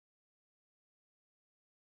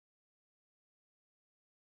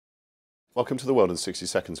Welcome to the World in 60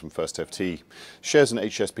 Seconds from FirstFT. Shares in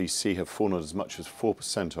HSBC have fallen as much as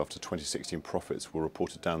 4% after 2016 profits were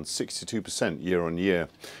reported down 62% year on year.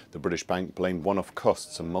 The British bank blamed one-off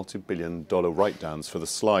costs and multi-billion-dollar write-downs for the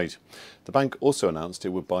slide. The bank also announced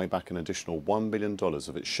it would buy back an additional $1 billion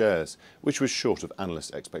of its shares, which was short of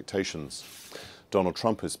analyst expectations. Donald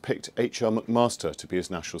Trump has picked HR McMaster to be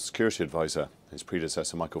his national security advisor. His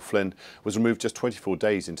predecessor, Michael Flynn, was removed just 24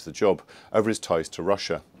 days into the job over his ties to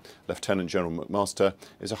Russia. Lieutenant General McMaster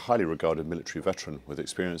is a highly regarded military veteran with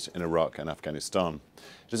experience in Iraq and Afghanistan.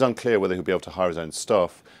 It is unclear whether he'll be able to hire his own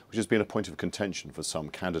staff, which has been a point of contention for some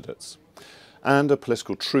candidates. And a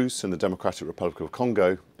political truce in the Democratic Republic of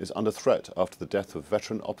Congo is under threat after the death of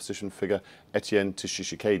veteran opposition figure Etienne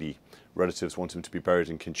Tshisekedi. Relatives want him to be buried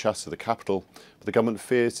in Kinshasa, the capital, but the government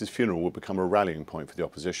fears his funeral will become a rallying point for the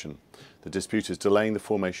opposition. The dispute is delaying the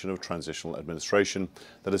formation of a transitional administration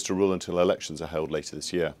that is to rule until elections are held later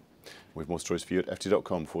this year. We have more stories for you at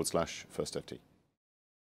ft.com/FirstFT.